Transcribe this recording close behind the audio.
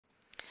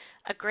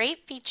A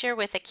great feature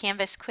with a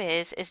Canvas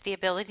quiz is the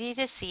ability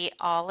to see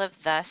all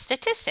of the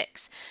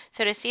statistics.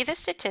 So to see the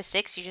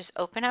statistics, you just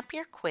open up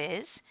your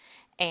quiz,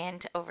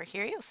 and over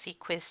here you'll see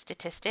quiz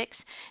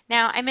statistics.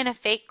 Now I'm in a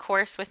fake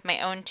course with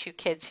my own two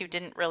kids who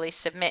didn't really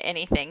submit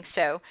anything,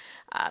 so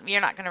you're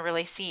not going to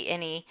really see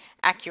any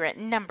accurate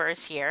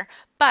numbers here,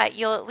 but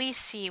you'll at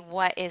least see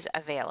what is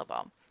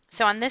available.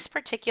 So on this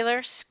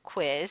particular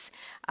quiz,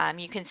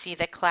 you can see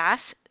the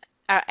class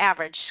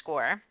average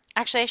score.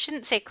 Actually, I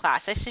shouldn't say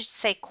class, I should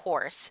say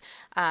course,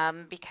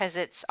 because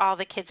it's all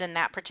the kids in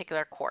that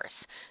particular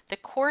course. The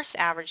course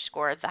average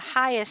score, the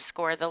highest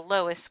score, the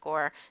lowest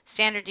score,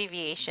 standard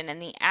deviation, and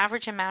the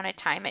average amount of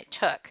time it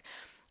took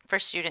for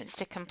students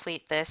to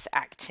complete this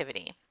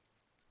activity.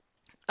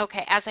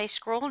 Okay, as I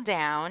scroll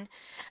down,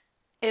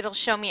 it'll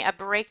show me a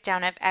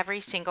breakdown of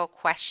every single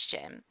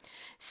question.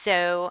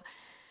 So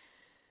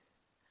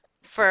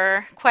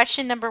for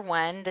question number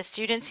 1, the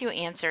students who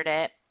answered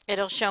it,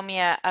 it'll show me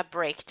a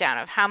breakdown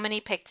of how many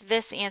picked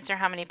this answer,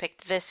 how many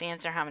picked this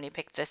answer, how many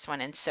picked this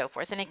one, and so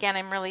forth. And again,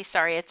 I'm really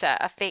sorry it's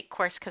a fake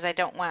course because I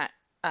don't want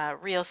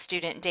real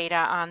student data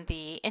on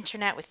the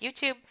internet with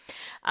YouTube.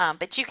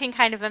 But you can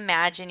kind of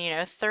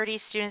imagine, 30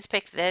 students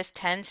picked this,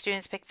 10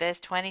 students picked this,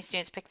 20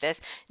 students picked this,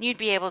 and you'd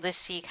be able to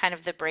see kind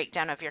of the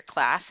breakdown of your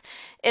class.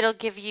 It'll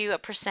give you a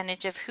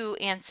percentage of who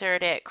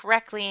answered it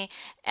correctly,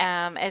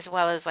 as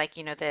well as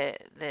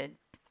the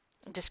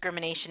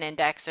discrimination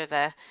index or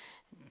the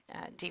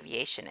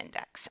deviation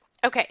index.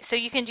 Okay, so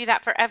you can do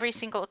that for every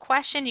single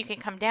question. You can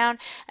come down,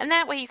 and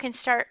that way you can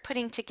start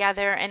putting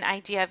together an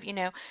idea of,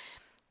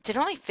 did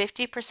only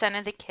 50%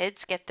 of the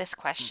kids get this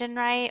question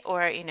right?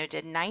 Or,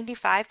 did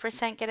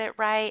 95% get it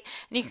right?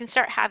 And you can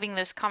start having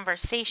those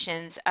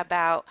conversations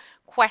about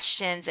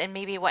questions and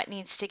maybe what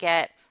needs to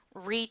get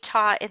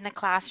retaught in the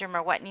classroom,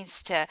 or what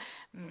needs to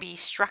be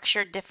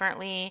structured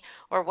differently,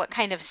 or what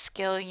kind of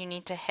skill you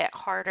need to hit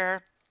harder,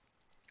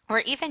 or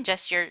even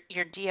just your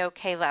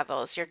DOK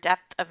levels, your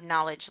depth of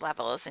knowledge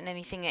levels, and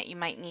anything that you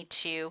might need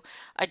to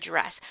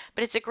address.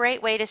 But it's a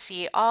great way to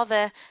see all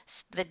the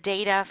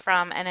data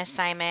from an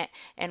assignment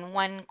in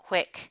one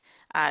quick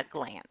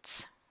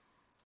glance.